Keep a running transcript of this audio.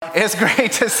It's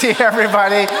great to see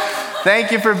everybody.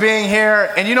 Thank you for being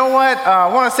here. And you know what? I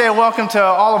want to say a welcome to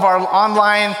all of our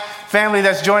online family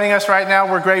that's joining us right now.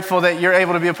 We're grateful that you're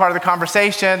able to be a part of the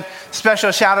conversation.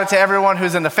 Special shout out to everyone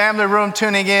who's in the family room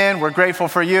tuning in. We're grateful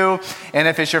for you. And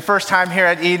if it's your first time here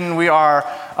at Eden, we are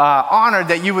honored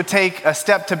that you would take a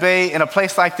step to be in a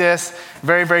place like this.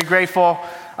 Very, very grateful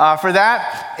for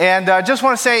that. And just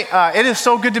want to say, it is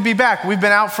so good to be back. We've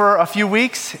been out for a few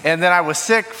weeks, and then I was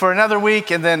sick for another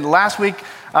week, and then last week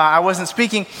I wasn't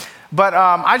speaking. But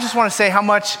I just want to say how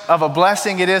much of a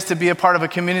blessing it is to be a part of a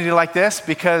community like this,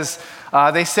 because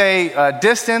they say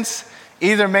distance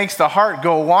either makes the heart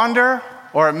go wander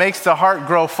or it makes the heart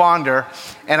grow fonder.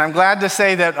 And I'm glad to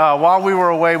say that while we were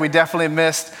away, we definitely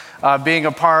missed being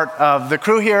a part of the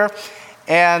crew here.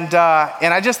 And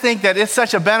I just think that it's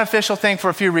such a beneficial thing for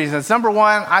a few reasons. Number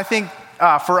one, I think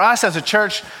for us as a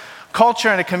church, culture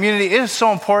and a community, it is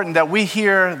so important that we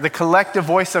hear the collective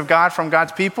voice of God from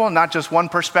God's people, not just one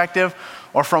perspective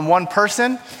or from one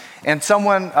person. And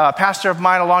someone, a pastor of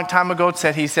mine a long time ago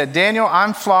said, Daniel,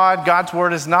 I'm flawed, God's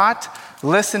word is not.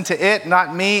 Listen to it,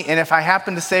 not me. And if I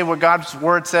happen to say what God's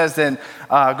word says, then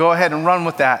go ahead and run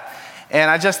with that. And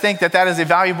I just think that that is a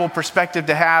valuable perspective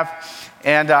to have.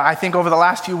 And I think over the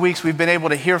last few weeks, we've been able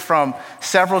to hear from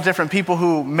several different people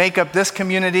who make up this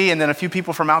community, and then a few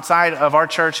people from outside of our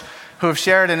church who have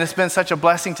shared, and it's been such a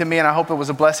blessing to me, and I hope it was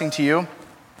a blessing to you.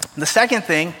 The second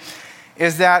thing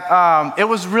is that it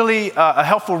was really a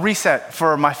helpful reset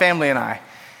for my family and I.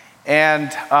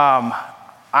 And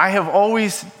I have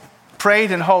always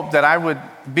prayed and hoped that I would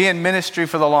be in ministry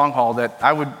for the long haul, that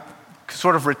I would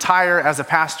sort of retire as a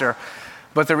pastor.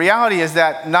 But the reality is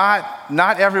that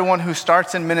not everyone who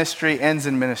starts in ministry ends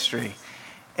in ministry.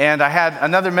 And I had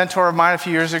another mentor of mine a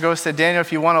few years ago said, Daniel,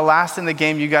 if you want to last in the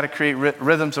game, you got to create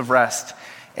rhythms of rest.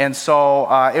 And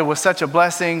so it was such a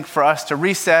blessing for us to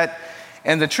reset.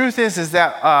 And the truth is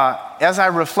that as I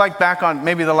reflect back on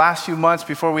maybe the last few months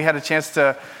before we had a chance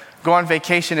to go on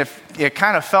vacation, if it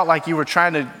kind of felt like you were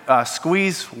trying to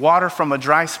squeeze water from a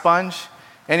dry sponge.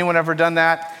 Anyone ever done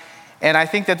that? And I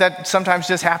think that sometimes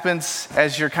just happens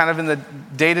as you're kind of in the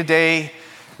day-to-day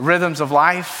rhythms of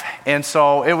life. And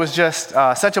so it was just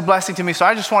such a blessing to me. So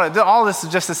I just wanted, all this is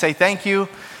just to say thank you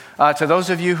to those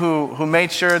of you who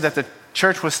made sure that the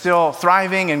church was still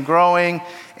thriving and growing,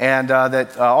 and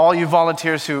that all you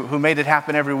volunteers who made it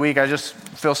happen every week. I just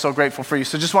feel so grateful for you.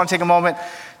 So just want to take a moment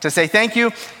to say thank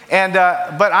you. And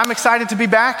but I'm excited to be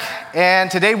back. And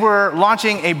today we're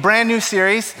launching a brand new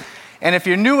series. And if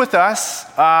you're new with us,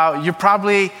 you're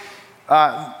probably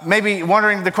maybe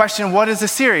wondering the question, what is a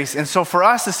series? And so for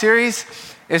us, a series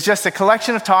is just a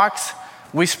collection of talks.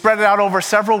 We spread it out over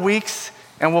several weeks,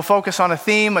 and we'll focus on a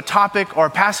theme, a topic, or a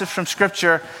passage from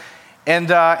Scripture. And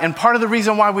part of the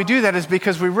reason why we do that is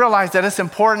because we realize that it's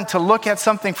important to look at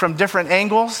something from different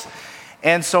angles.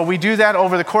 And so we do that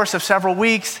over the course of several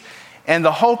weeks. And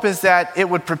the hope is that it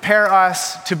would prepare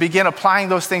us to begin applying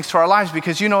those things to our lives,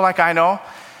 because you know, like I know,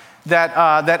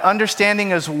 that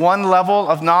understanding is one level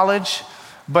of knowledge,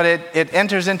 but it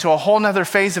enters into a whole nother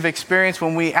phase of experience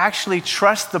when we actually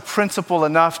trust the principle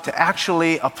enough to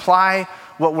actually apply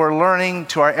what we're learning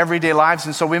to our everyday lives.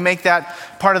 And so we make that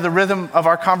part of the rhythm of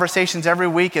our conversations every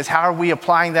week, is how are we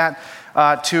applying that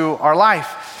to our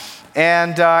life.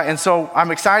 And so I'm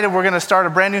excited. We're going to start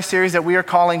a brand new series that we are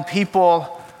calling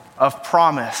People of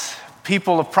Promise.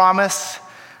 People of Promise.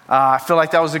 I feel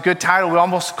like that was a good title. We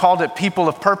almost called it People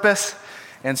of Purpose.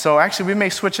 And so actually we may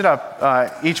switch it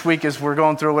up each week as we're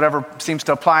going through whatever seems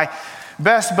to apply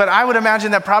best. But I would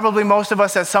imagine that probably most of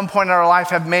us at some point in our life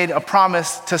have made a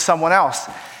promise to someone else.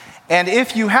 And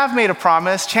if you have made a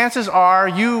promise, chances are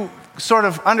you sort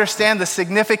of understand the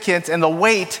significance and the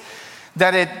weight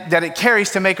that it carries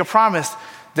to make a promise.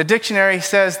 The dictionary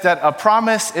says that a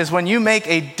promise is when you make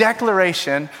a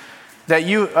declaration that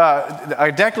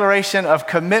a declaration of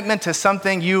commitment to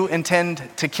something you intend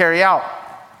to carry out.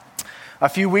 A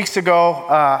few weeks ago,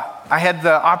 I had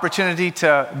the opportunity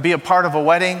to be a part of a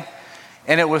wedding,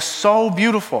 and it was so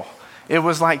beautiful. It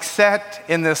was like set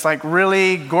in this like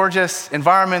really gorgeous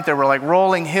environment. There were like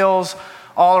rolling hills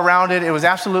all around it. It was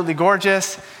absolutely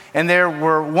gorgeous. And there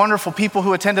were wonderful people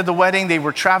who attended the wedding. They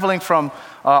were traveling from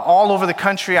all over the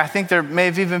country. I think there may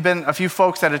have even been a few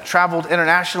folks that had traveled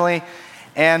internationally.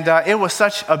 And it was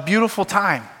such a beautiful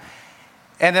time.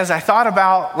 And as I thought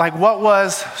about like what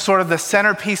was sort of the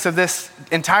centerpiece of this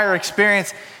entire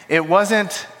experience, it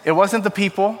wasn't the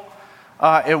people.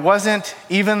 It wasn't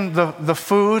even the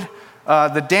food.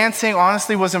 The dancing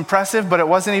honestly was impressive, but it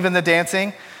wasn't even the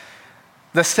dancing.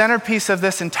 The centerpiece of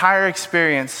this entire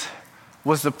experience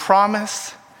was the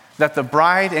promise that the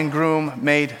bride and groom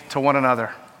made to one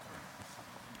another.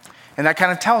 And that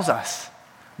kind of tells us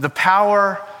the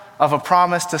power of a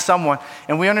promise to someone.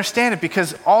 And we understand it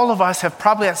because all of us have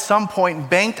probably at some point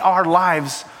banked our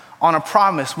lives on a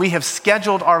promise. We have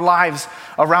scheduled our lives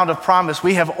around a promise.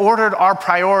 We have ordered our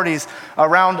priorities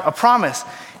around a promise.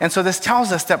 And so this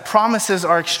tells us that promises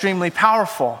are extremely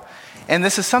powerful. And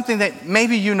this is something that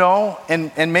maybe you know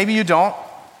and maybe you don't.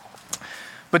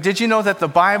 But did you know that the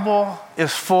Bible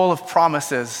is full of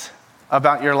promises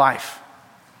about your life?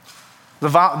 The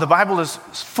Bible is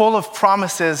full of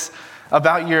promises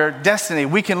about your destiny.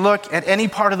 We can look at any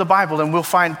part of the Bible and we'll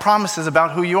find promises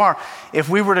about who you are. If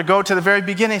we were to go to the very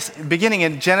beginning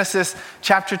in Genesis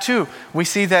chapter 2, we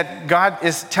see that God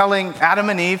is telling Adam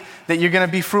and Eve that you're going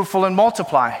to be fruitful and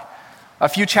multiply. A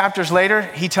few chapters later,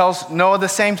 he tells Noah the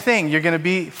same thing. You're going to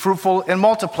be fruitful and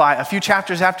multiply. A few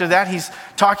chapters after that, he's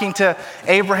talking to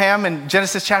Abraham in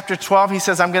Genesis chapter 12. He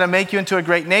says, I'm going to make you into a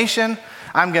great nation.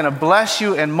 I'm going to bless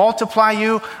you and multiply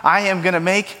you. I am going to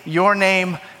make your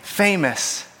name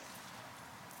famous.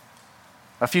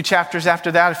 A few chapters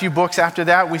after that, a few books after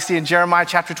that, we see in Jeremiah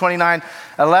chapter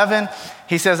 29:11,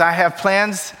 he says, I have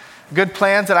plans, good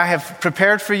plans that I have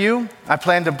prepared for you. I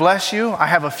plan to bless you. I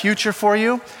have a future for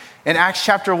you. In Acts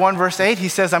chapter 1, verse 8, he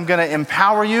says, I'm going to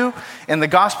empower you. In the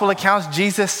gospel accounts,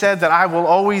 Jesus said that I will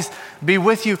always be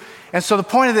with you. And so the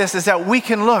point of this is that we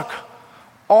can look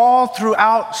all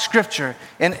throughout Scripture,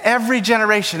 in every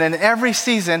generation, in every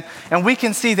season, and we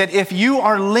can see that if you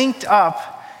are linked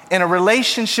up in a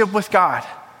relationship with God,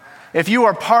 if you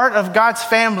are part of God's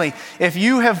family, if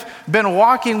you have been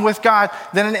walking with God,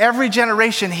 then in every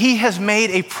generation, He has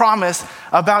made a promise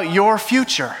about your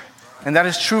future. And that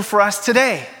is true for us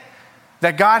today,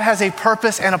 that God has a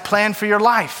purpose and a plan for your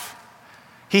life.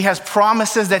 He has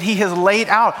promises that He has laid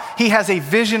out. He has a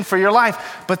vision for your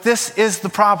life. But this is the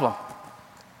problem.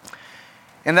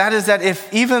 And that is that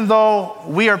if, even though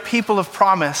we are people of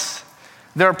promise,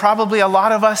 there are probably a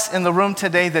lot of us in the room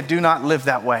today that do not live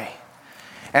that way.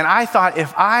 And I thought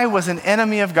if I was an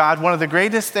enemy of God, one of the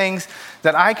greatest things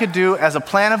that I could do as a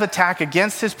plan of attack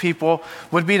against His people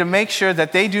would be to make sure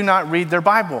that they do not read their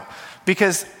Bible.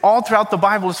 Because all throughout the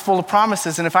Bible is full of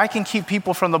promises, and if I can keep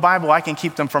people from the Bible, I can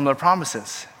keep them from their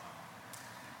promises.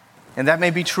 And that may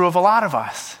be true of a lot of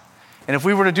us. And if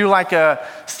we were to do like a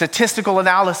statistical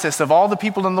analysis of all the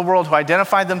people in the world who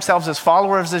identify themselves as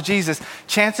followers of Jesus,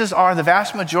 chances are the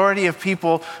vast majority of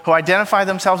people who identify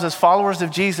themselves as followers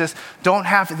of Jesus don't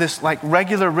have this like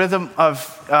regular rhythm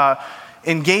of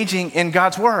engaging in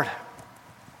God's word.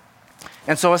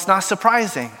 And so it's not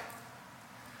surprising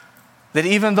that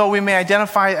even though we may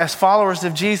identify as followers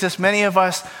of Jesus, many of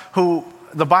us who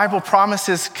the Bible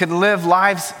promises can live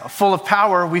lives full of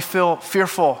power, we feel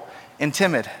fearful and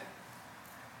timid.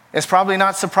 It's probably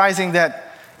not surprising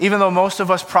that even though most of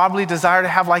us probably desire to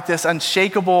have like this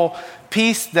unshakable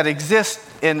peace that exists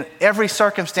in every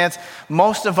circumstance,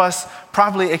 most of us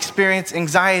probably experience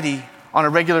anxiety on a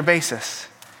regular basis.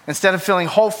 Instead of feeling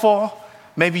hopeful,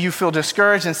 maybe you feel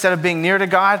discouraged. Instead of being near to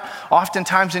God,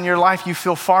 oftentimes in your life you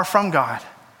feel far from God.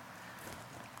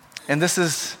 And this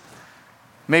is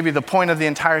maybe the point of the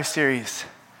entire series,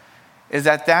 is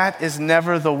that is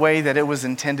never the way that it was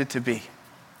intended to be.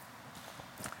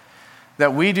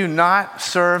 That we do not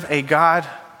serve a God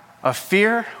of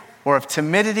fear or of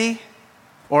timidity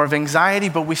or of anxiety,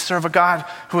 but we serve a God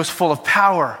who is full of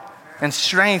power and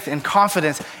strength and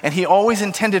confidence, and He always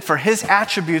intended for His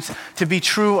attributes to be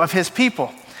true of His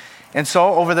people. And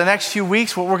so over the next few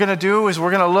weeks, what we're going to do is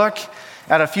we're going to look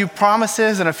at a few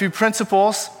promises and a few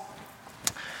principles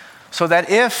so that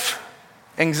if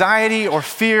anxiety or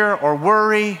fear or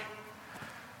worry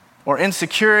or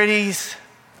insecurities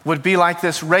would be like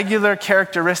this regular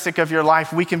characteristic of your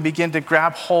life, we can begin to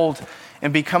grab hold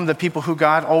and become the people who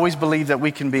God always believed that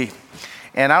we can be.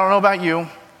 And I don't know about you,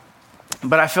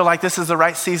 but I feel like this is the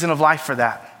right season of life for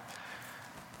that.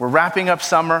 We're wrapping up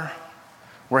summer.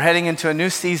 We're heading into a new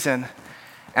season.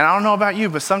 And I don't know about you,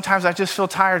 but sometimes I just feel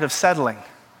tired of settling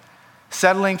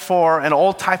for an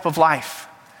old type of life,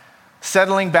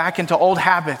 settling back into old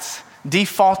habits,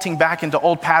 defaulting back into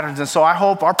old patterns. And so I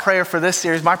hope my prayer for this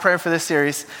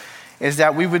series is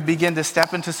that we would begin to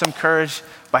step into some courage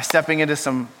by stepping into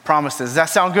some promises. Does that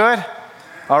sound good?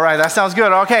 All right, that sounds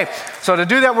good. Okay, so to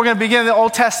do that, we're going to begin in the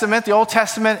Old Testament. The Old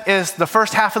Testament is the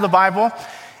first half of the Bible,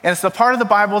 and it's the part of the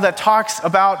Bible that talks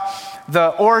about the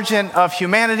origin of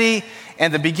humanity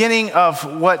and the beginning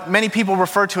of what many people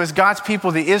refer to as God's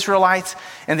people, the Israelites.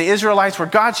 And the Israelites were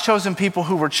God's chosen people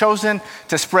who were chosen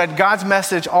to spread God's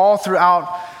message all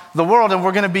throughout the world. And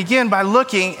we're going to begin by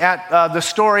looking at the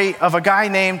story of a guy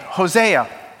named Hosea.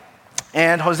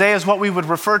 And Hosea is what we would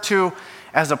refer to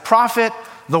as a prophet,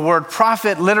 the word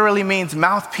prophet literally means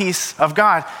mouthpiece of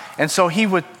God. And so he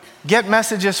would get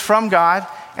messages from God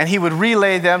and he would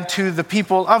relay them to the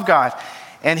people of God.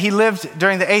 And he lived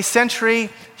during the 8th century.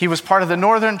 He was part of the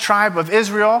northern tribe of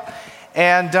Israel.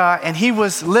 And he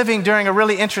was living during a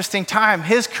really interesting time.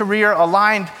 His career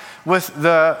aligned with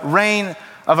the reign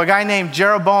of a guy named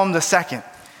Jeroboam II.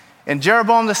 And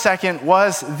Jeroboam II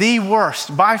was the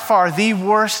worst, by far the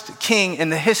worst king in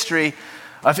the history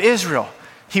of Israel.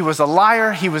 He was a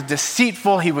liar, he was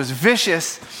deceitful, he was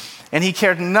vicious, and he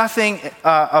cared nothing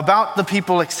about the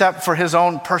people except for his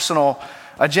own personal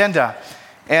agenda.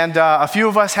 And a few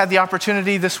of us had the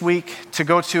opportunity this week to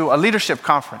go to a leadership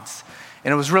conference.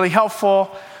 And it was really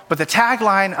helpful. But the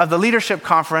tagline of the leadership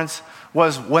conference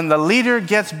was, when the leader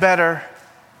gets better,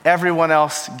 everyone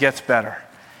else gets better.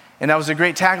 And that was a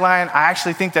great tagline. I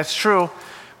actually think that's true.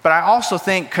 But I also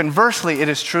think, conversely, it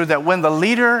is true that when the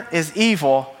leader is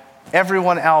evil,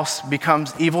 everyone else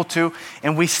becomes evil too.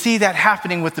 And we see that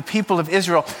happening with the people of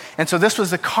Israel. And so this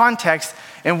was the context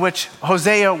in which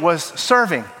Hosea was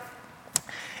serving.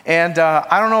 And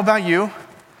I don't know about you,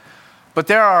 but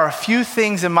there are a few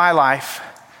things in my life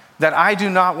that I do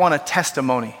not want a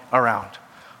testimony around.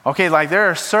 Okay, like there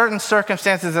are certain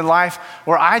circumstances in life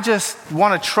where I just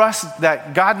want to trust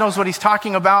that God knows what he's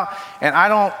talking about,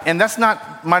 and that's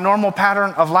not my normal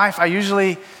pattern of life. I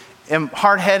usually am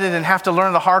hard-headed and have to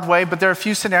learn the hard way, but there are a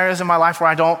few scenarios in my life where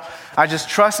I just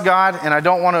trust God and I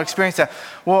don't want to experience that.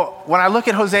 Well, when I look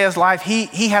at Hosea's life,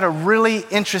 he had a really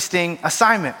interesting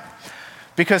assignment,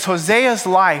 because Hosea's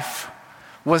life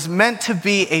was meant to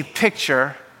be a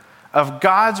picture of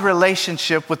God's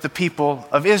relationship with the people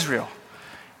of Israel.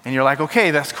 And you're like,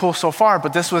 okay, that's cool so far,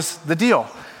 but this was the deal.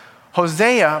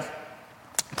 Hosea,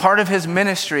 part of his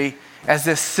ministry as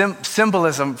this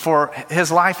symbolism for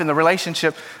his life and the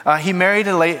relationship, he married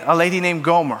a lady named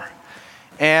Gomer.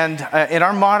 And in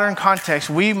our modern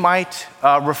context, we might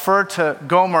refer to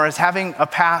Gomer as having a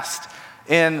past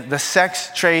in the sex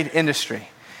trade industry.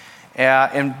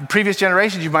 In previous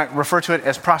generations, you might refer to it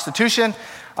as prostitution.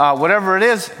 Whatever it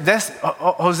is,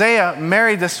 Hosea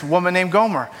married this woman named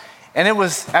Gomer. And it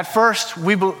was, at first,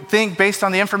 we think, based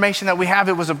on the information that we have,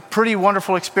 it was a pretty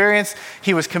wonderful experience.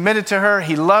 He was committed to her,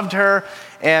 he loved her,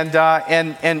 and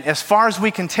as far as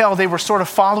we can tell, they were sort of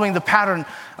following the pattern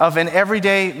of an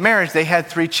everyday marriage. They had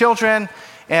 3 children,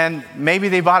 and maybe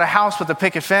they bought a house with a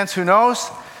picket fence, who knows?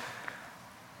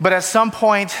 But at some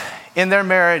point in their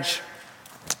marriage,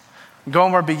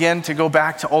 Gomer began to go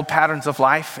back to old patterns of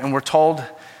life, and we're told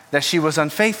that she was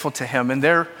unfaithful to him. And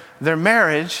their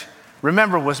marriage,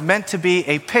 remember, was meant to be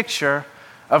a picture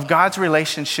of God's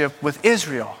relationship with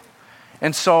Israel.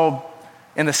 And so,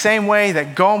 in the same way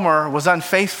that Gomer was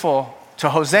unfaithful to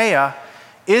Hosea,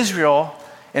 Israel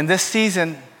in this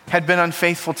season had been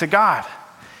unfaithful to God.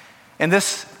 And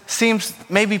this seems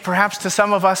maybe perhaps to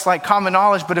some of us like common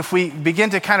knowledge, but if we begin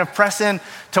to kind of press in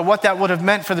to what that would have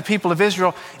meant for the people of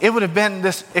Israel, it would have been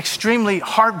this extremely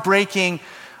heartbreaking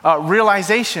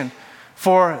realization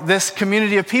for this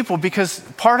community of people, because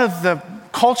part of the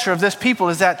culture of this people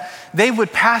is that they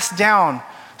would pass down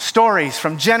stories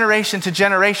from generation to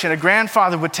generation. A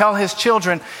grandfather would tell his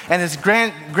children and his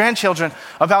grandchildren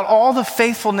about all the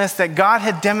faithfulness that God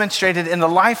had demonstrated in the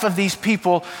life of these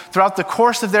people throughout the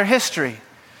course of their history.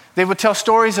 They would tell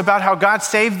stories about how God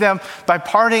saved them by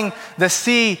parting the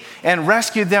sea and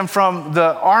rescued them from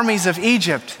the armies of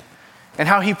Egypt, and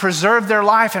how he preserved their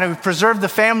life and how he preserved the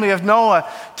family of Noah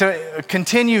to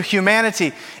continue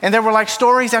humanity. And there were like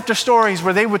stories after stories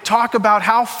where they would talk about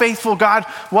how faithful God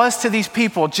was to these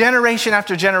people, generation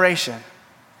after generation.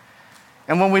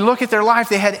 And when we look at their life,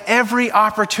 they had every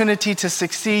opportunity to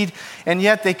succeed, and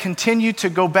yet they continued to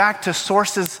go back to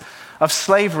sources of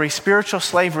slavery, spiritual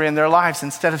slavery in their lives,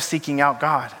 instead of seeking out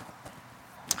God.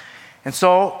 And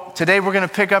so today we're going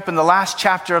to pick up in the last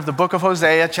chapter of the book of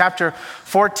Hosea, chapter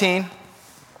 14,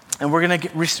 and we're going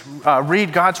to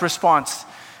read God's response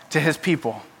to his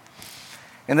people.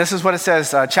 And this is what it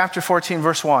says, chapter 14,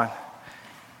 verse 1.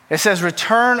 It says,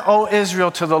 "Return, O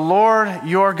Israel, to the Lord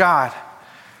your God,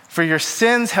 for your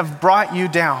sins have brought you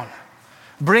down.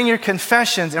 Bring your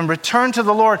confessions and return to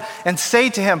the Lord and say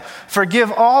to him,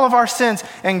 forgive all of our sins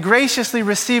and graciously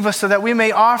receive us so that we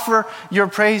may offer your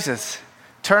praises.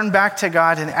 Turn back to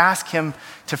God and ask him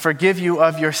to forgive you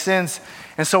of your sins."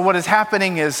 And so what is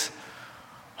happening is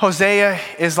Hosea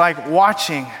is like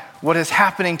watching what is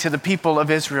happening to the people of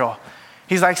Israel.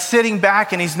 He's like sitting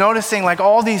back and he's noticing like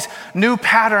all these new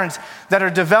patterns that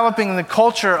are developing in the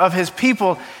culture of his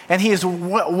people. And he is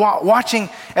watching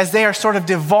as they are sort of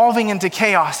devolving into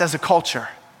chaos as a culture.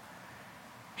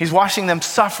 He's watching them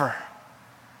suffer.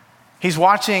 He's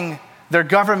watching their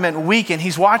government weaken.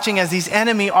 He's watching as these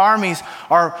enemy armies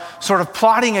are sort of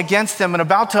plotting against them and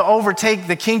about to overtake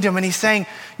the kingdom. And he's saying,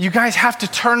 you guys have to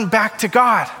turn back to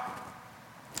God.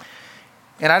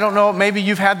 And I don't know, maybe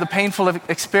you've had the painful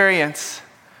experience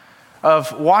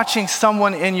of watching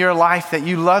someone in your life that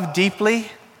you love deeply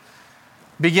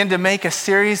begin to make a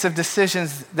series of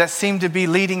decisions that seem to be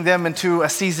leading them into a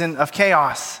season of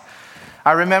chaos.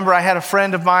 I remember I had a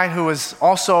friend of mine who was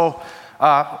also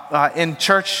in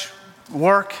church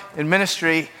work, in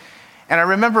ministry, and I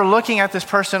remember looking at this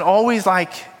person always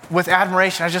like with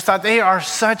admiration. I just thought they are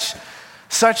such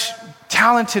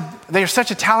talented, they are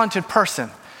such a talented person.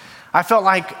 I felt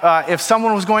like if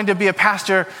someone was going to be a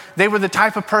pastor, they were the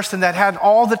type of person that had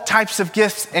all the types of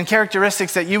gifts and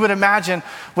characteristics that you would imagine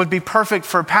would be perfect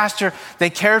for a pastor. They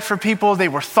cared for people, they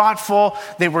were thoughtful,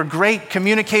 they were great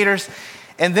communicators.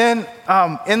 And then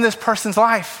in this person's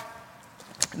life,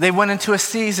 they went into a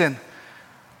season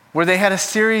where they had a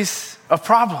series of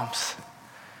problems.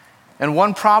 And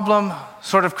one problem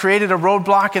sort of created a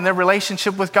roadblock in their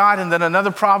relationship with God, and then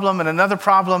another problem and another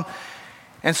problem.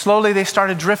 And slowly they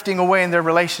started drifting away in their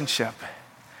relationship.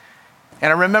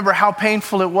 And I remember how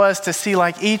painful it was to see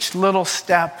like each little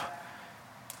step,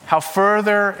 how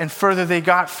further and further they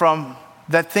got from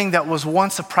that thing that was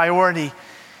once a priority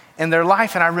in their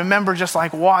life. And I remember just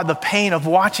like the pain of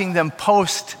watching them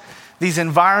post these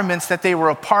environments that they were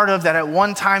a part of that at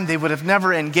one time they would have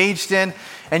never engaged in.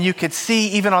 And you could see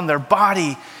even on their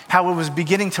body how it was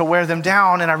beginning to wear them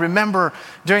down. And I remember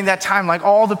during that time, like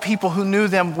all the people who knew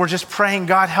them were just praying,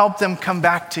 God, help them come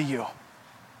back to you.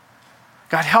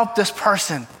 God, help this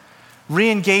person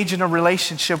re-engage in a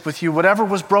relationship with you. Whatever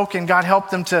was broken, God, help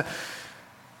them to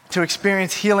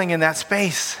experience healing in that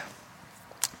space.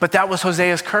 But that was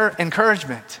Hosea's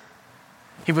encouragement.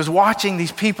 He was watching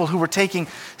these people who were taking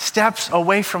steps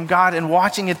away from God and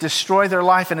watching it destroy their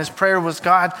life. And his prayer was,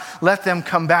 God, let them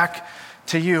come back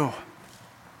to you.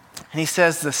 And he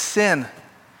says the sin,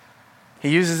 he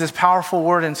uses this powerful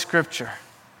word in Scripture.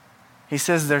 He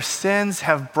says their sins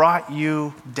have brought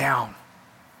you down.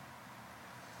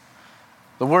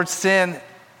 The word sin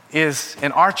is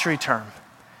an archery term.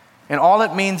 And all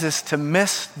it means is to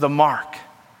miss the mark.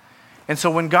 And so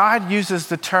when God uses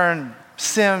the term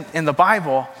sin in the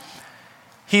Bible,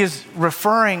 he is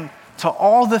referring to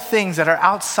all the things that are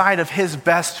outside of his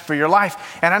best for your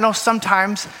life. And I know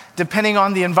sometimes, depending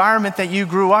on the environment that you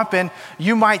grew up in,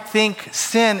 you might think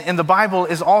sin in the Bible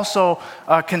is also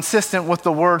consistent with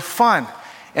the word fun.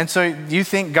 And so you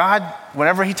think God,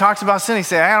 whenever he talks about sin, he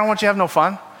says, I don't want you to have no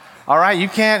fun. All right, you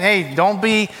can't, hey, don't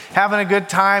be having a good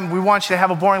time. We want you to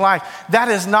have a boring life. That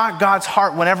is not God's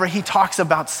heart whenever he talks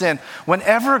about sin.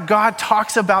 Whenever God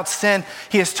talks about sin,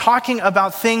 he is talking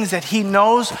about things that he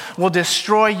knows will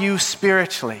destroy you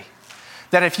spiritually.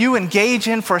 That if you engage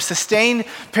in for a sustained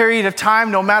period of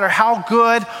time, no matter how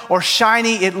good or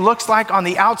shiny it looks like on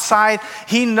the outside,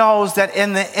 he knows that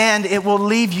in the end it will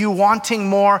leave you wanting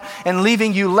more and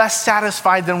leaving you less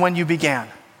satisfied than when you began.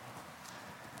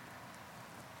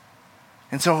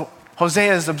 And so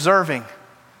Hosea is observing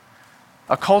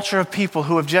a culture of people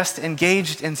who have just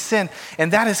engaged in sin.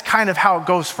 And that is kind of how it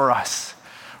goes for us,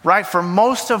 right? For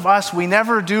most of us, we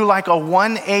never do like a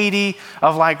 180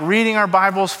 of like reading our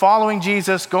Bibles, following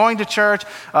Jesus, going to church,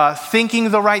 thinking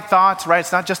the right thoughts, right?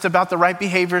 It's not just about the right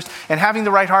behaviors and having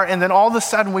the right heart. And then all of a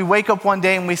sudden we wake up one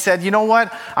day and we said, you know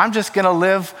what? I'm just going to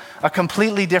live a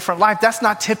completely different life. That's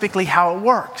not typically how it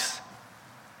works.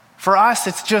 For us,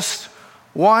 it's just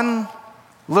one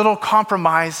little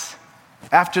compromise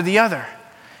after the other.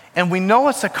 And we know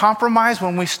it's a compromise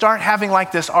when we start having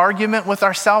like this argument with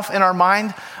ourselves in our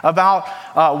mind about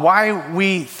why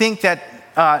we think that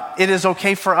it is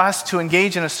okay for us to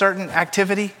engage in a certain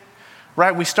activity,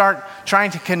 right? We start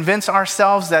trying to convince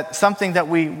ourselves that something that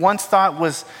we once thought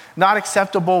was not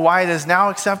acceptable, why it is now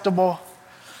acceptable.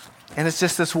 And it's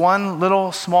just this one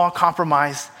little small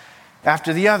compromise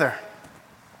after the other.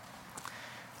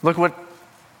 Look what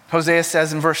Hosea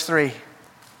says in verse 3.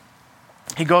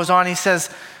 He goes on, he says,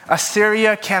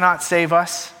 Assyria cannot save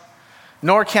us,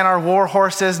 nor can our war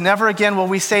horses. Never again will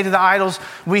we say to the idols,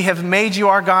 we have made you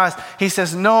our gods. He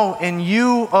says, no, in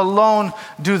you alone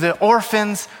do the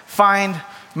orphans find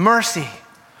mercy.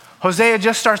 Hosea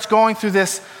just starts going through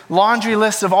this laundry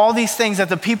list of all these things that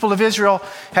the people of Israel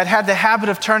had the habit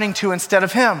of turning to instead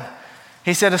of him.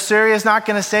 He said, Assyria is not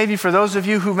going to save you. For those of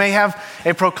you who may have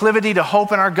a proclivity to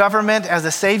hope in our government as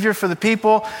a savior for the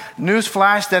people,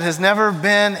 newsflash, that has never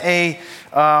been a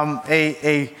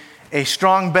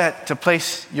strong bet to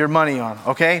place your money on,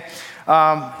 okay?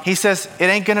 He says, it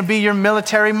ain't going to be your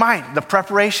military might, the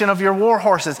preparation of your war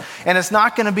horses, and it's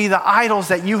not going to be the idols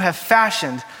that you have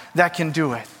fashioned that can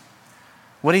do it.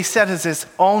 What he said is, it's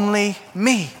only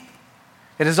me.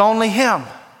 It is only him.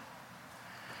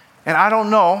 And I don't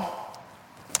know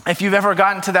if you've ever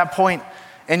gotten to that point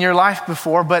in your life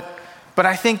before, but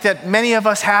I think that many of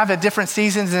us have at different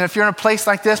seasons. And if you're in a place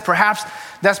like this, perhaps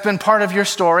that's been part of your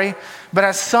story. But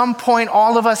at some point,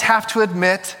 all of us have to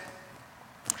admit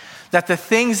that the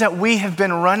things that we have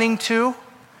been running to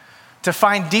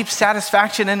find deep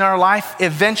satisfaction in our life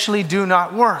eventually do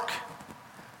not work.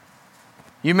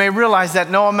 You may realize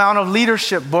that no amount of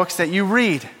leadership books that you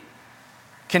read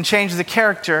can change the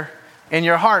character in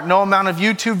your heart. No amount of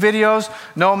YouTube videos,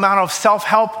 no amount of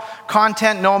self-help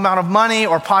content, no amount of money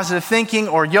or positive thinking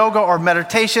or yoga or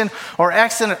meditation or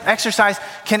exercise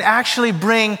can actually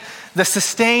bring the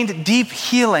sustained deep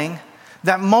healing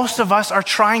that most of us are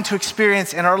trying to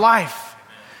experience in our life.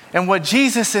 And what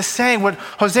Jesus is saying, what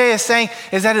Hosea is saying,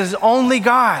 is that it is only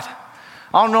God.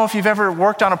 I don't know if you've ever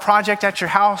worked on a project at your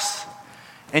house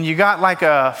and you got like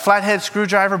a flathead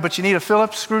screwdriver, but you need a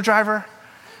Phillips screwdriver,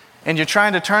 and you're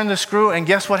trying to turn the screw, and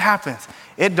guess what happens?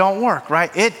 It don't work,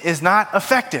 right? It is not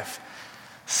effective.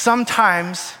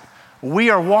 Sometimes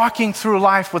we are walking through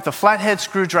life with a flathead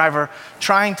screwdriver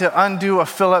trying to undo a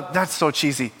Phillips. That's so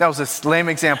cheesy. That was a lame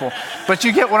example. But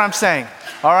you get what I'm saying,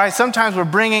 all right? Sometimes we're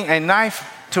bringing a knife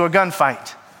to a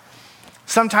gunfight.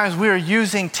 Sometimes we are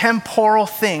using temporal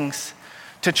things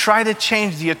to try to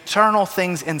change the eternal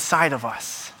things inside of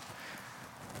us.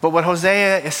 But what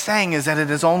Hosea is saying is that it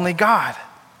is only God.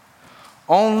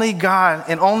 Only God,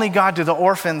 and only God do the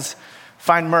orphans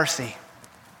find mercy.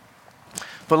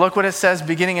 But look what it says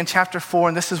beginning in chapter 4,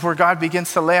 and this is where God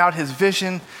begins to lay out his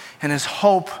vision and his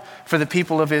hope for the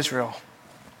people of Israel.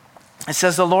 It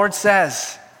says, the Lord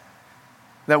says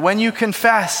that when you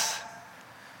confess,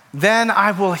 then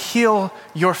I will heal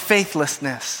your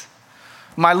faithlessness.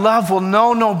 My love will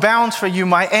know no bounds for you.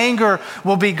 My anger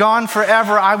will be gone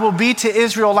forever. I will be to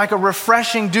Israel like a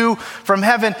refreshing dew from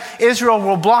heaven. Israel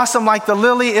will blossom like the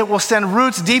lily. It will send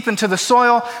roots deep into the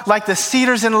soil like the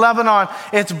cedars in Lebanon.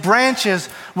 Its branches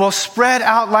will spread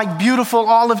out like beautiful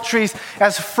olive trees,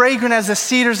 as fragrant as the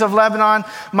cedars of Lebanon.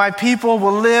 My people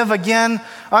will live again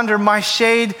under my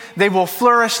shade. They will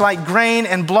flourish like grain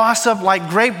and blossom like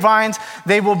grapevines.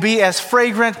 They will be as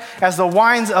fragrant as the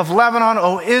wines of Lebanon.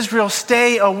 O Israel, stay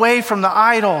away from the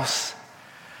idols.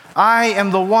 I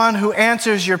am the one who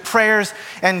answers your prayers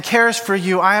and cares for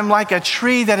you. I am like a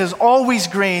tree that is always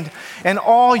green, and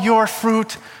all your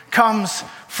fruit comes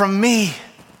from me.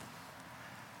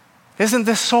 Isn't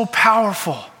this so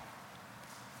powerful?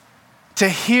 To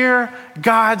hear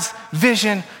God's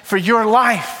vision for your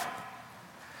life.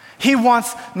 He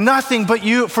wants nothing but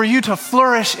for you to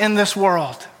flourish in this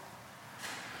world.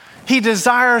 He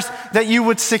desires that you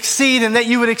would succeed and that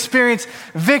you would experience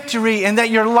victory and that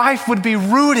your life would be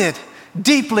rooted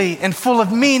deeply and full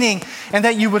of meaning, and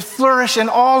that you would flourish in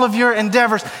all of your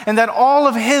endeavors, and that all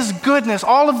of his goodness,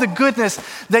 all of the goodness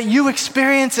that you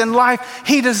experience in life,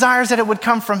 he desires that it would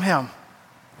come from him.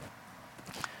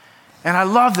 And I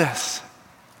love this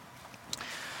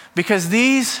because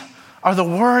these are the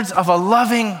words of a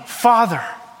loving father,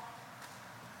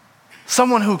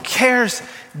 someone who cares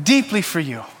deeply for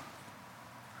you.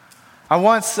 I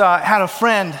once had a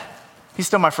friend, he's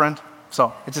still my friend,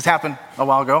 so it just happened a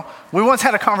while ago. We once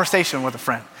had a conversation with a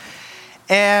friend,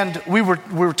 and we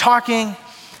were talking,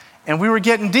 and we were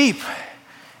getting deep,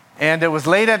 and it was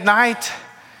late at night,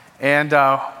 and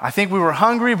I think we were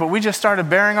hungry, but we just started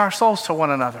bearing our souls to one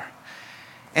another.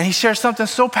 And he shared something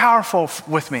so powerful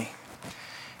with me.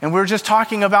 And we were just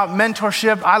talking about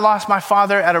mentorship. I lost my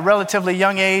father at a relatively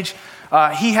young age.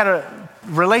 He had a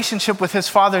relationship with his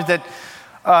father that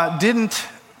didn't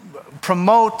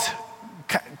promote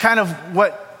kind of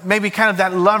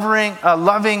that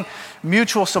loving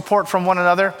mutual support from one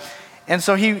another. And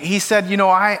so he said, you know,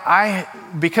 I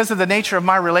because of the nature of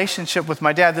my relationship with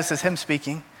my dad, this is him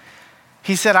speaking,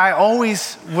 he said, I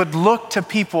always would look to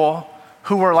people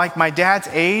who were like my dad's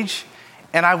age,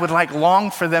 and I would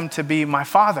long for them to be my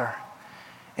father.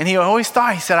 And he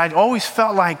said, I'd always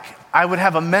felt like I would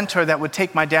have a mentor that would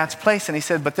take my dad's place. And he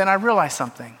said, but then I realized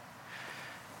something.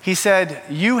 He said,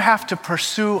 you have to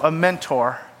pursue a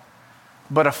mentor,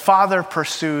 but a father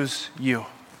pursues you.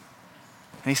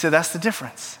 And he said, that's the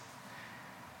difference.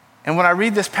 And when I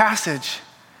read this passage,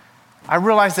 I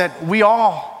realize that we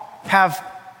all have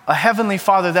a heavenly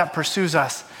Father that pursues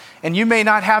us. And you may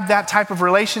not have that type of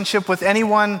relationship with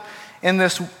anyone in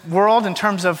this world in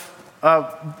terms of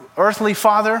earthly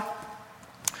father,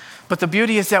 but the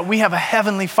beauty is that we have a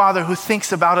heavenly Father who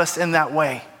thinks about us in that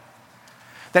way.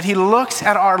 That he looks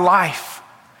at our life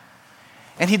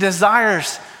and he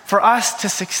desires for us to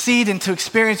succeed and to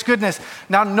experience goodness.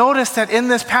 Now notice that in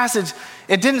this passage,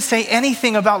 it didn't say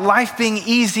anything about life being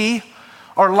easy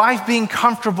or life being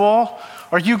comfortable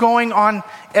or you going on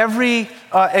every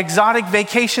exotic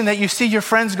vacation that you see your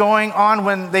friends going on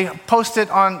when they post it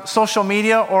on social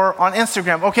media or on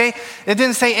Instagram, okay? It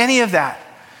didn't say any of that.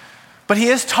 But he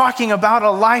is talking about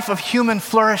a life of human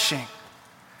flourishing.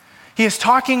 He is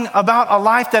talking about a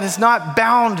life that is not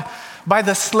bound by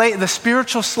the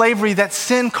spiritual slavery that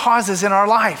sin causes in our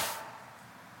life.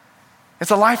 It's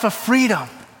a life of freedom.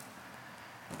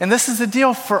 And this is the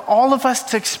deal, for all of us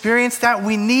to experience that,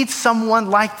 we need someone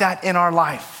like that in our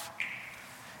life.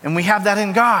 And we have that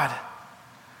in God.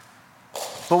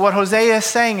 But what Hosea is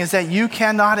saying is that you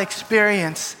cannot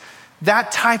experience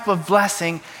that type of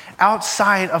blessing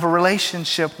outside of a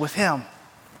relationship with him.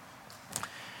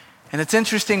 And it's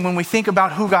interesting when we think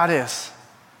about who God is.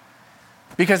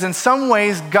 Because in some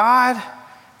ways, God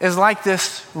is like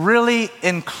this really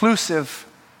inclusive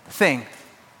thing.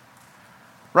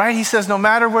 Right? He says, no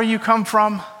matter where you come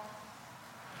from,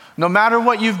 no matter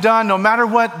what you've done, no matter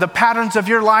what the patterns of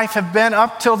your life have been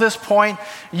up till this point,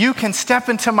 you can step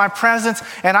into my presence,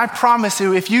 and I promise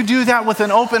you, if you do that with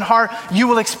an open heart, you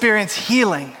will experience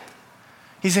healing.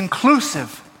 He's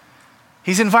inclusive.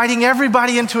 He's inviting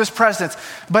everybody into his presence.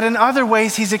 But in other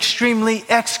ways, he's extremely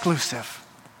exclusive.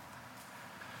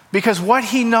 Because what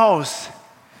he knows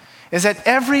is that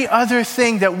every other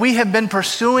thing that we have been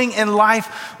pursuing in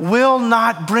life will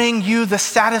not bring you the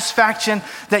satisfaction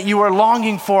that you are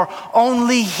longing for.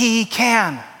 Only he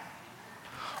can.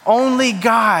 Only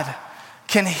God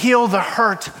can heal the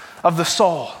hurt of the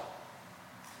soul.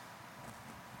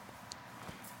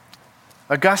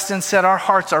 Augustine said our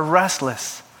hearts are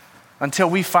restless until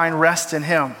we find rest in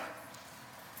him.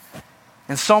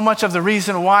 And so much of the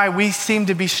reason why we seem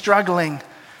to be struggling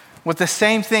with the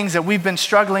same things that we've been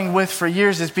struggling with for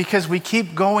years is because we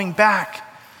keep going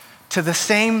back to the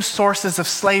same sources of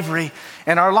slavery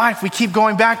in our life. We keep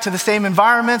going back to the same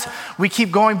environments. We keep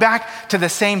going back to the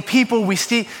same people. We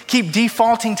keep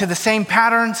defaulting to the same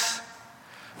patterns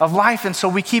of life. And so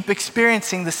we keep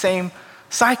experiencing the same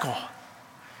cycle.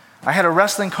 I had a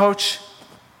wrestling coach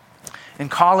in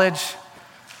college.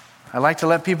 I like to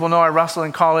let people know I wrestled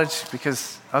in college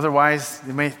because otherwise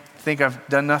they may think I've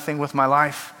done nothing with my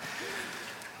life.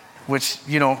 Which,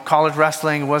 college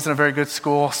wrestling wasn't a very good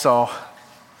school, so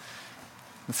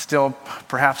it's still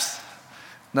perhaps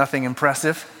nothing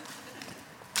impressive.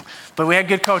 But we had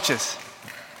good coaches.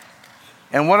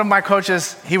 And one of my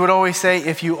coaches, he would always say,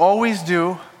 if you always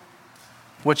do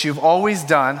what you've always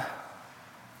done,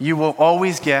 you will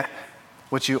always get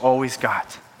what you always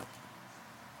got.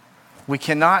 We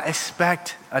cannot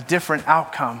expect a different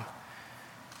outcome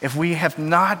if we have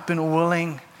not been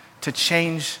willing to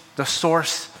change the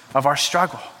source of our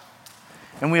struggle.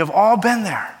 And we have all been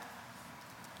there.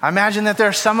 I imagine that there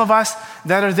are some of us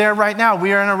that are there right now.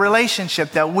 We are in a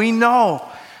relationship that we know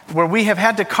where we have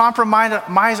had to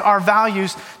compromise our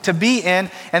values to be in,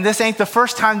 and this ain't the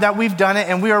first time that we've done it,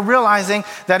 and we are realizing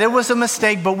that it was a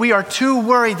mistake, but we are too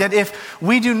worried that if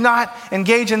we do not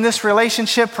engage in this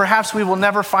relationship, perhaps we will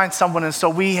never find someone, and so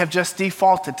we have just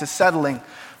defaulted to settling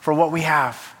for what we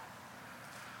have.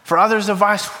 For others of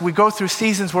us, we go through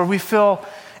seasons where we feel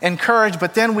encouraged,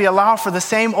 but then we allow for the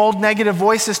same old negative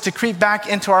voices to creep back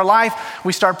into our life.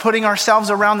 We start putting ourselves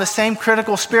around the same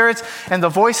critical spirits, and the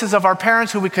voices of our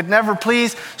parents who we could never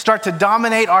please start to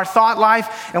dominate our thought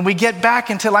life, and we get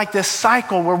back into like this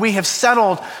cycle where we have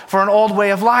settled for an old way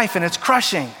of life, and it's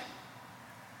crushing.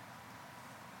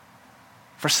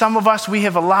 For some of us, we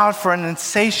have allowed for an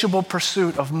insatiable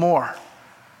pursuit of more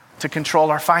to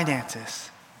control our finances.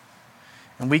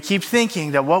 And we keep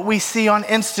thinking that what we see on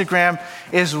Instagram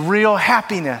is real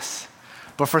happiness.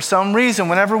 But for some reason,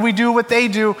 whenever we do what they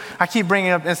do, I keep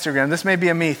bringing up Instagram. This may be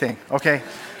a me thing, okay?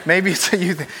 Maybe it's a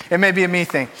you thing. It may be a me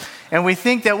thing. And we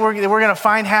think that we're going to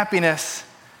find happiness,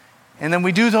 and then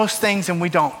we do those things and we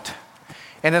don't.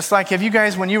 And it's like, have you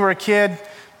guys, when you were a kid,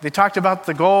 they talked about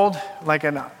the gold, like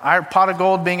a pot of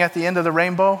gold being at the end of the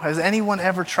rainbow. Has anyone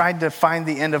ever tried to find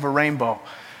the end of a rainbow?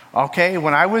 Okay,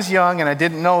 when I was young and I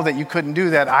didn't know that you couldn't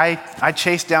do that, I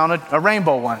chased down a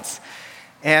rainbow once.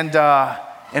 And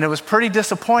it was pretty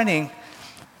disappointing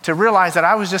to realize that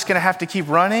I was just going to have to keep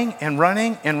running and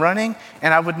running and running,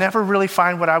 and I would never really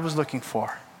find what I was looking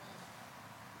for.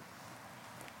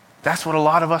 That's what a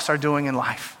lot of us are doing in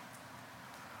life.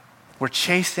 We're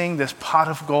chasing this pot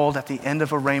of gold at the end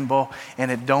of a rainbow,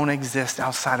 and it don't exist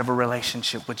outside of a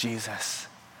relationship with Jesus.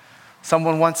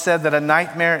 Someone once said that a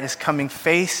nightmare is coming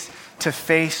face to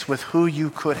face with who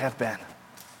you could have been.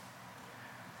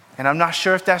 And I'm not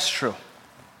sure if that's true,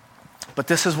 but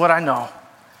this is what I know.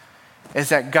 is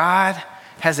that God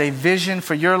has a vision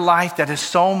for your life that is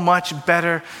so much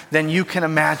better than you can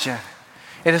imagine.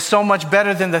 It is so much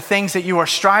better than the things that you are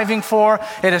striving for.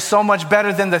 It is so much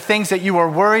better than the things that you are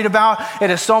worried about.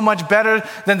 It is so much better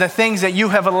than the things that you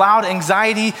have allowed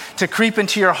anxiety to creep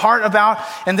into your heart about.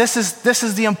 And this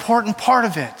is the important part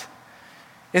of it,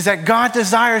 is that God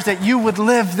desires that you would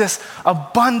live this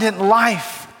abundant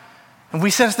life. And we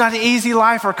said it's not an easy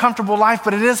life or a comfortable life,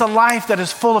 but it is a life that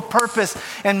is full of purpose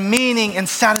and meaning and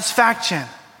satisfaction.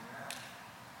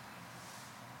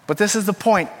 But this is the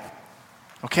point,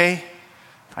 okay?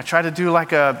 I try to do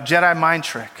like a Jedi mind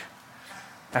trick.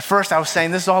 At first I was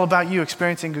saying this is all about you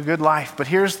experiencing a good life, but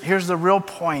here's the real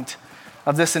point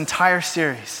of this entire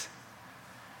series,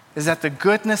 is that the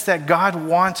goodness that God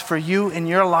wants for you in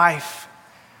your life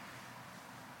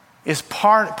is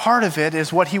part of it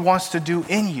is what he wants to do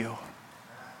in you.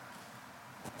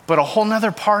 But a whole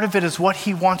nother part of it is what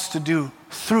he wants to do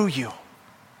through you.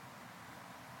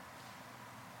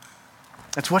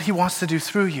 It's what he wants to do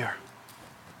through you.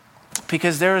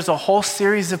 Because there is a whole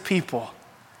series of people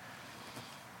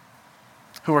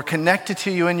who are connected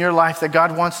to you in your life that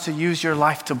God wants to use your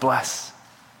life to bless.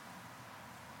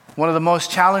 One of the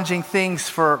most challenging things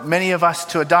for many of us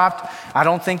to adopt, I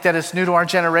don't think that it's new to our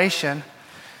generation,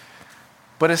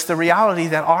 but it's the reality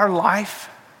that our life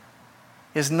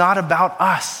is not about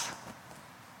us.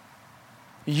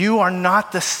 You are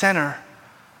not the center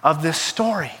of this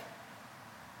story.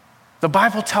 The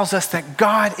Bible tells us that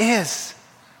God is.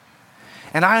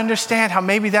 And I understand how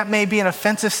maybe that may be an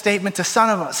offensive statement to some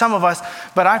of us,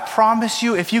 but I promise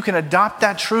you, if you can adopt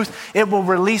that truth, it will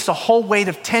release a whole weight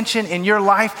of tension in your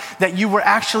life that you were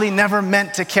actually never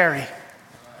meant to carry.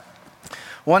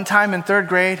 One time in 3rd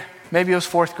grade, maybe it was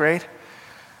 4th grade,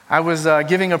 I was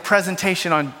giving a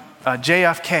presentation on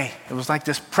JFK. It was like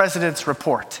this president's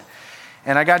report.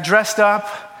 And I got dressed up,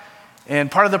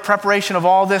 and part of the preparation of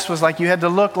all this was like you had to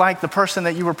look like the person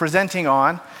that you were presenting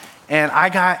on. And I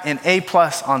got an A+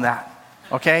 on that,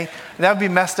 okay? That would be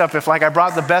messed up if like I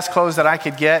brought the best clothes that I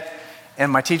could get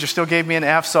and my teacher still gave me an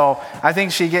F. So I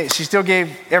think she still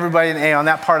gave everybody an A on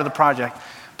that part of the project.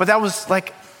 But that was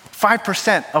like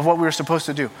 5% of what we were supposed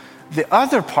to do. The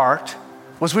other part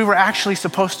was we were actually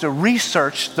supposed to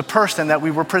research the person that we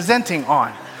were presenting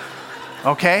on,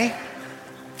 okay?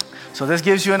 So this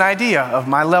gives you an idea of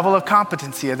my level of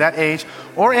competency at that age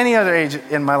or any other age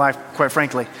in my life, quite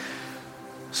frankly.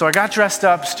 So I got dressed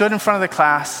up, stood in front of the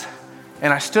class,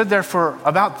 and I stood there for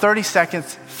about 30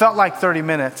 seconds, felt like 30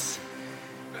 minutes.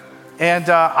 And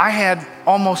I had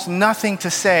almost nothing to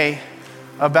say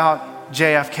about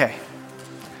JFK.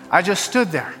 I just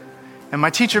stood there, and my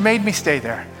teacher made me stay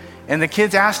there. And the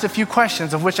kids asked a few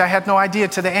questions of which I had no idea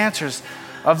to the answers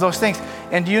of those things.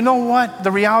 And do you know what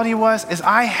the reality was? Is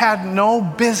I had no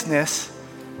business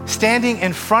standing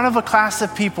in front of a class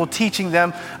of people teaching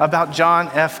them about John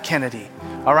F. Kennedy.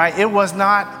 All right, it was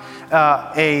not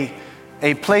a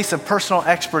place of personal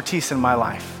expertise in my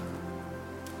life.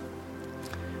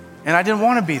 And I didn't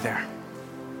want to be there.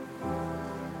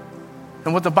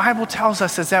 And what the Bible tells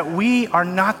us is that we are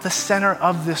not the center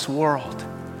of this world.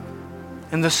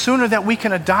 And the sooner that we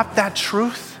can adopt that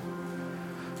truth,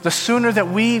 the sooner that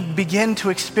we begin to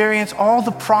experience all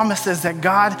the promises that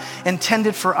God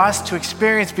intended for us to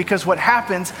experience. Because what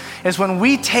happens is when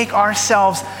we take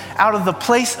ourselves out of the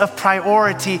place of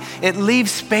priority, it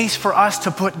leaves space for us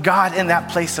to put God in that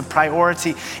place of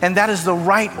priority. And that is the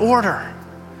right order.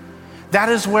 That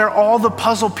is where all the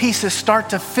puzzle pieces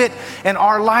start to fit in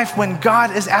our life, when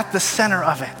God is at the center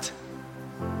of it.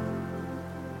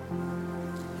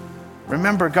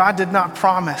 Remember, God did not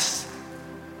promise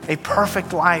a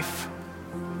perfect life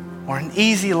or an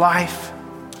easy life,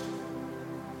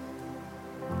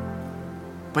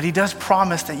 but he does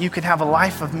promise that you can have a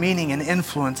life of meaning and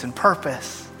influence and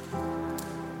purpose.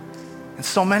 And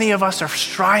so many of us are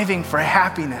striving for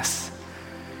happiness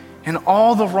in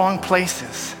all the wrong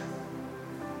places.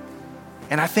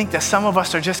 And I think that some of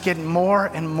us are just getting more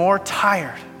and more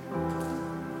tired,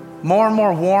 more and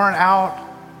more worn out,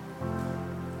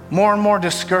 more and more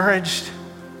discouraged,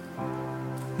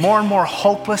 more and more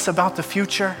hopeless about the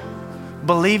future,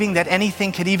 believing that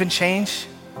anything could even change.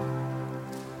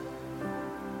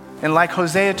 And like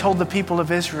Hosea told the people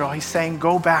of Israel, he's saying,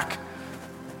 go back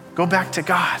to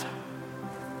God.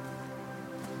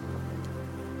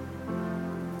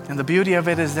 And the beauty of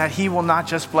it is that he will not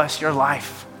just bless your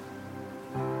life,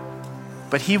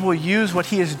 but he will use what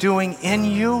he is doing in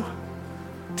you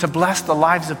to bless the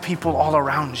lives of people all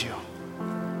around you.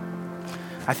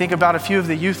 I think about a few of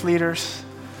the youth leaders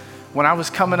when I was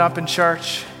coming up in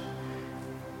church,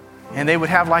 And they would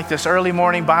have like this early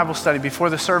morning Bible study before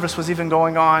the service was even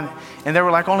going on. And there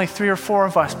were like only 3 or 4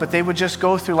 of us, but they would just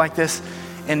go through like this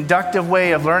inductive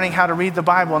way of learning how to read the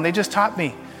Bible. And they just taught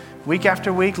me week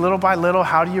after week, little by little,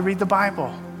 how do you read the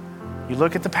Bible? You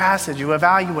look at the passage, you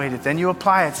evaluate it, then you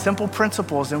apply it, simple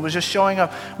principles. And it was just showing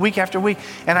up week after week.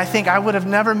 And I think I would have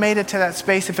never made it to that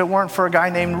space if it weren't for a guy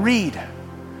named Reed.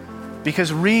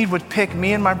 Because Reed would pick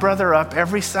me and my brother up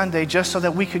every Sunday just so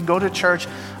that we could go to church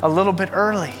a little bit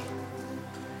early.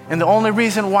 And the only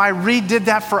reason why Reed did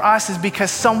that for us is because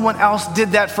someone else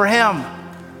did that for him.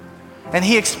 And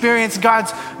he experienced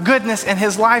God's goodness in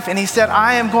his life. And he said,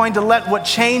 I am going to let what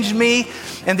changed me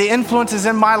and the influences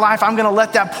in my life, I'm going to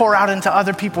let that pour out into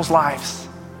other people's lives.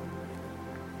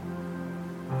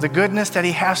 The goodness that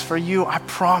he has for you, I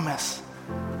promise,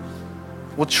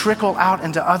 will trickle out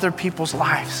into other people's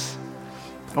lives.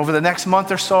 Over the next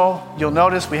month or so, you'll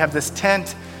notice we have this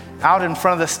tent out in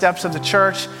front of the steps of the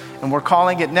church, and we're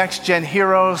calling it Next Gen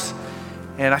Heroes.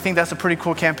 And I think that's a pretty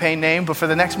cool campaign name. But for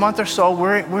the next month or so,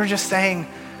 we're just saying,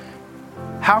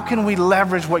 how can we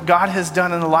leverage what God has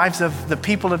done in the lives of the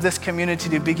people of this community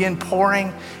to begin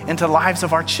pouring into the lives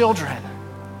of our children?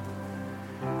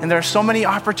 And there are so many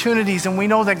opportunities, and we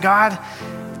know that God,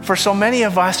 for so many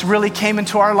of us, really came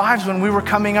into our lives when we were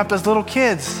coming up as little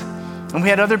kids. And we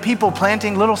had other people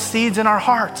planting little seeds in our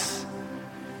hearts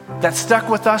that stuck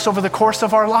with us over the course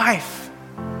of our life.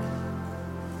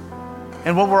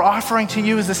 And what we're offering to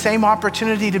you is the same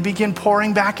opportunity to begin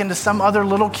pouring back into some other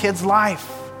little kid's life.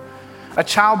 A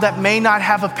child that may not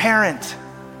have a parent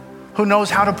who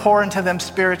knows how to pour into them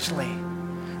spiritually.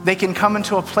 They can come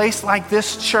into a place like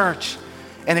this church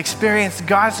and experience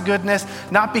God's goodness,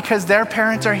 not because their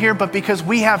parents are here, but because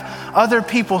we have other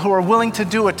people who are willing to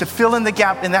do it, to fill in the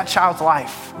gap in that child's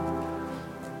life.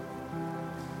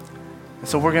 And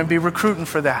so we're going to be recruiting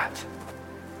for that.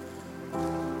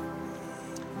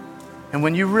 And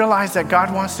when you realize that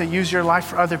God wants to use your life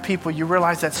for other people, you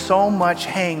realize that so much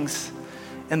hangs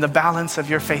in the balance of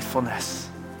your faithfulness,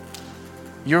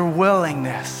 your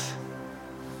willingness.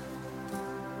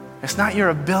 It's not your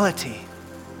ability.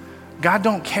 God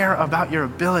don't care about your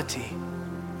ability.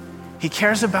 He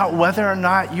cares about whether or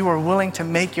not you are willing to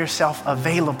make yourself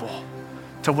available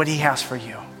to what he has for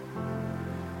you.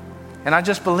 And I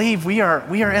just believe we are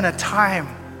in a time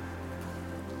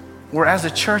where as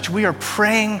a church we are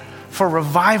praying for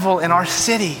revival in our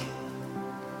city.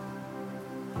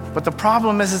 But the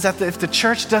problem is that if the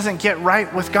church doesn't get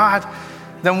right with God,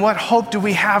 then what hope do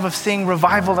we have of seeing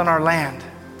revival in our land?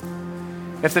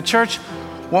 If the church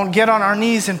won't get on our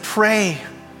knees and pray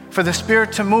for the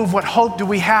Spirit to move, what hope do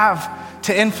we have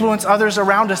to influence others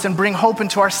around us and bring hope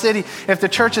into our city? If the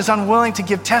church is unwilling to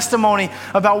give testimony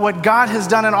about what God has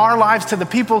done in our lives to the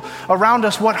people around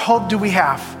us, what hope do we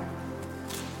have?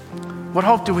 What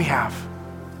hope do we have?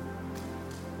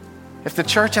 If the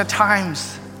church at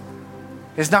times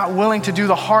is not willing to do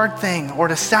the hard thing or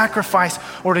to sacrifice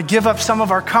or to give up some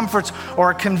of our comforts or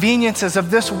our conveniences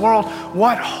of this world,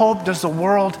 what hope does the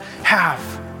world have?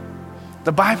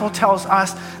 The Bible tells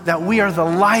us that we are the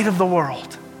light of the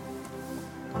world.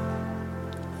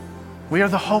 We are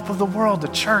the hope of the world, the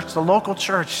church, the local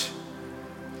church.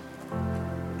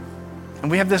 And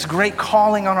we have this great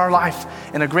calling on our life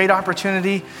and a great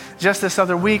opportunity. Just this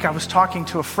other week, I was talking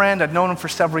to a friend. I'd known him for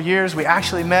several years. We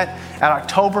actually met at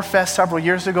Oktoberfest several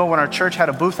years ago when our church had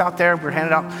a booth out there. We were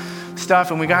handing out stuff,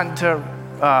 and we got into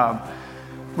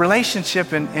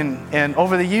relationship. And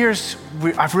over the years,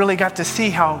 I've really got to see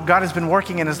how God has been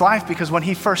working in his life, because when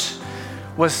we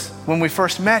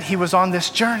first met, he was on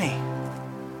this journey.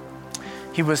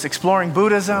 He was exploring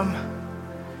Buddhism.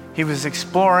 He was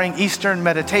exploring Eastern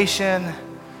meditation.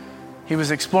 He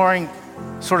was exploring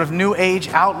sort of new age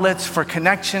outlets for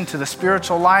connection to the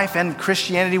spiritual life, and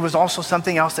Christianity was also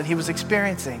something else that he was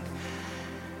experiencing.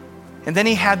 And then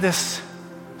he had this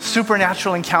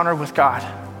supernatural encounter with God.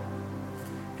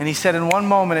 And he said in one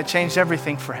moment it changed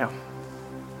everything for him.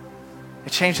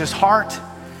 It changed his heart.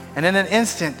 And in an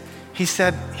instant, he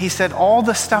said, all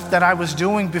the stuff that I was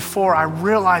doing before, I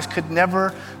realized could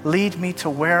never lead me to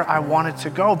where I wanted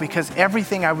to go, because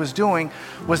everything I was doing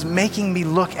was making me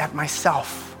look at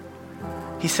myself.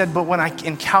 He said, but when I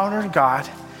encountered God,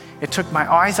 it took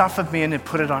my eyes off of me and it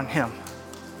put it on him.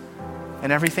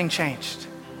 And everything changed.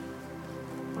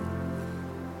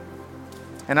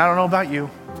 And I don't know about you,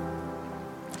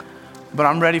 but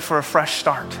I'm ready for a fresh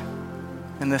start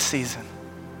in this season.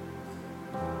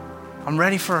 I'm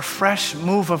ready for a fresh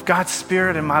move of God's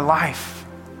Spirit in my life.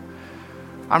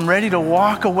 I'm ready to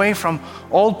walk away from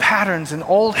old patterns and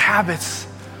old habits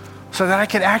so that I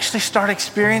could actually start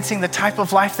experiencing the type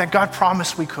of life that God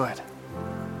promised we could.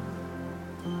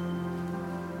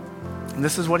 And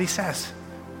this is what he says.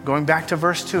 Going back to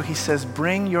verse 2, he says,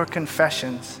 bring your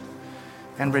confessions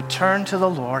and return to the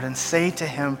Lord and say to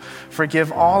him,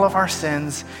 forgive all of our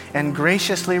sins and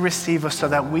graciously receive us so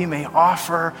that we may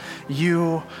offer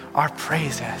you our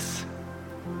praises.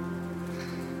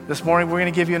 This morning, we're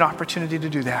going to give you an opportunity to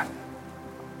do that.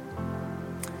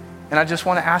 And I just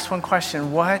want to ask one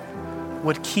question. What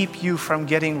would keep you from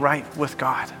getting right with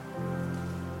God?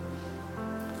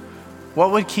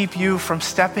 What would keep you from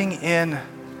stepping in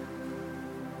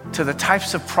to the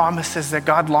types of promises that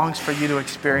God longs for you to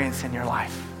experience in your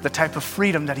life? The type of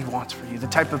freedom that he wants for you, the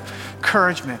type of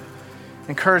encouragement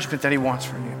that he wants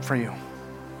for you.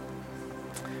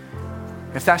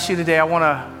 If that's you today, I want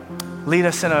to lead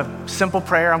us in a simple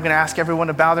prayer. I'm going to ask everyone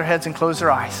to bow their heads and close their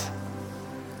eyes.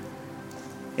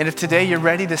 And if today you're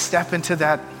ready to step into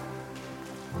that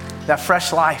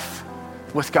fresh life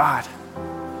with God,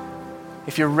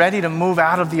 if you're ready to move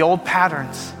out of the old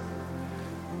patterns,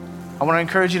 I want to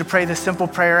encourage you to pray this simple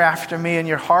prayer after me in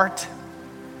your heart.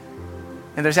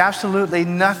 And there's absolutely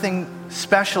nothing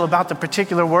special about the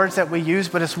particular words that we use,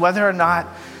 but it's whether or not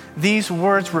these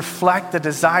words reflect the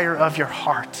desire of your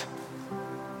heart.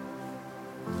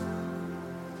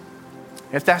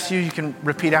 If that's you, you can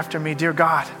repeat after me. Dear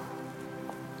God,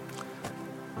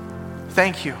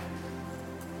 thank you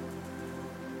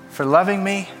for loving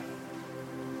me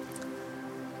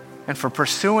and for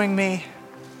pursuing me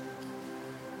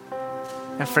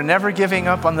and for never giving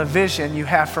up on the vision you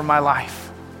have for my life.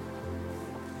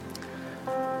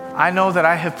 I know that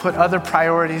I have put other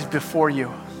priorities before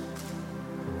you.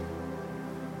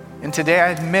 And today I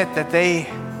admit that they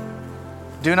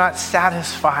do not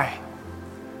satisfy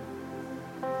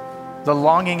the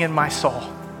longing in my soul.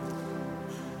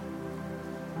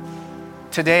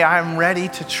 Today I am ready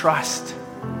to trust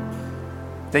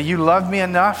that you love me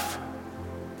enough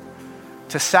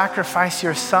to sacrifice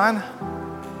your son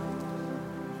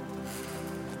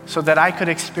so that I could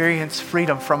experience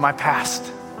freedom from my past.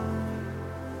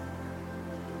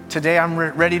 Today I'm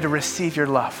ready to receive your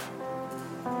love.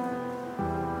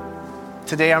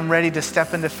 Today I'm ready to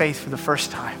step into faith for the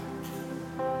first time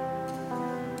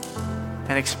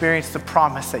and experience the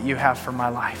promise that you have for my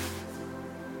life.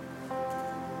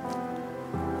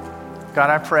 God,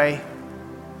 I pray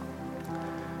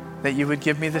that you would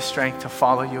give me the strength to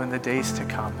follow you in the days to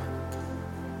come.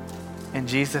 In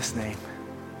Jesus' name,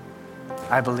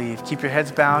 I believe. Keep your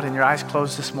heads bowed and your eyes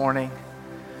closed this morning.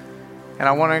 And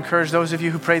I want to encourage those of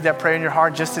you who prayed that prayer in your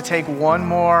heart just to take one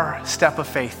more step of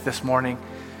faith this morning.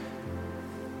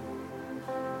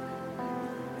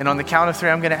 And on the count of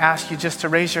 3, I'm going to ask you just to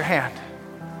raise your hand.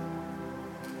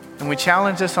 And we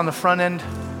challenge this on the front end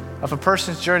of a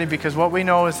person's journey, because what we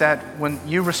know is that when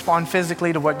you respond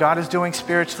physically to what God is doing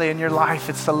spiritually in your life,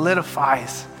 it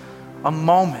solidifies a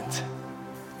moment.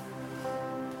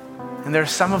 And there's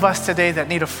some of us today that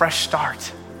need a fresh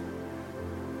start.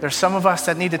 There's some of us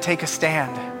that need to take a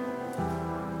stand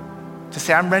to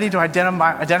say, I'm ready to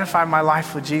identify my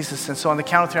life with Jesus. And so on the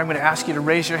count of 3, I'm going to ask you to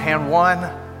raise your hand. 1,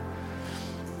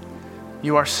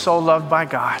 you are so loved by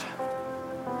God.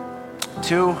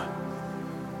 2,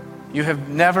 you have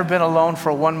never been alone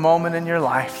for one moment in your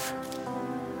life.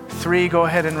 3, go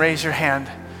ahead and raise your hand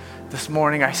this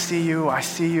morning. I see you, I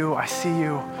see you, I see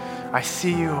you, I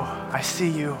see you, I see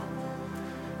you.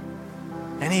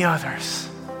 Any others?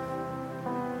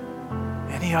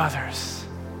 Any others?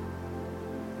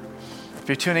 If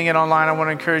you're tuning in online, I want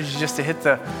to encourage you just to hit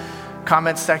the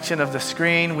comment section of the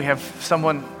screen. We have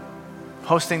someone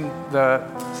hosting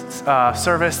the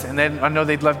service, and then I know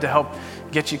they'd love to help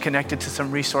get you connected to some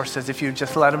resources. If you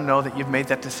just let them know that you've made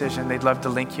that decision, they'd love to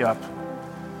link you up.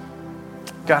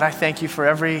 God, I thank you for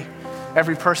every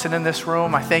person in this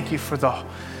room. I thank you for the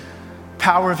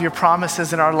power of your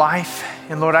promises in our life.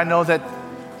 And Lord, I know that,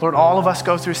 Lord, all of us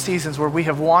go through seasons where we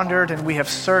have wandered and we have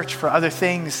searched for other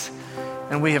things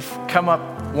and we have come up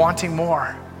wanting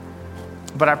more.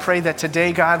 But I pray that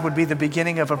today, God, would be the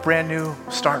beginning of a brand new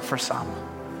start for some.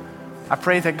 I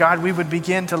pray that, God, we would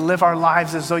begin to live our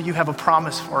lives as though you have a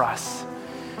promise for us.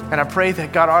 And I pray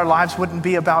that, God, our lives wouldn't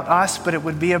be about us, but it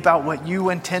would be about what you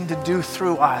intend to do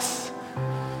through us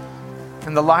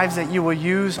and the lives that you will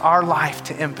use our life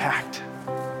to impact.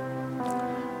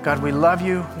 God, we love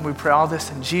you, and we pray all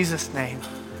this in Jesus' name.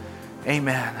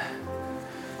 Amen.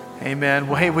 Amen.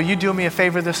 Well, hey, will you do me a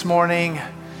favor this morning?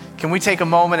 Can we take a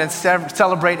moment and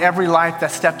celebrate every life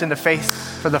that stepped into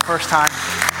faith for the first time?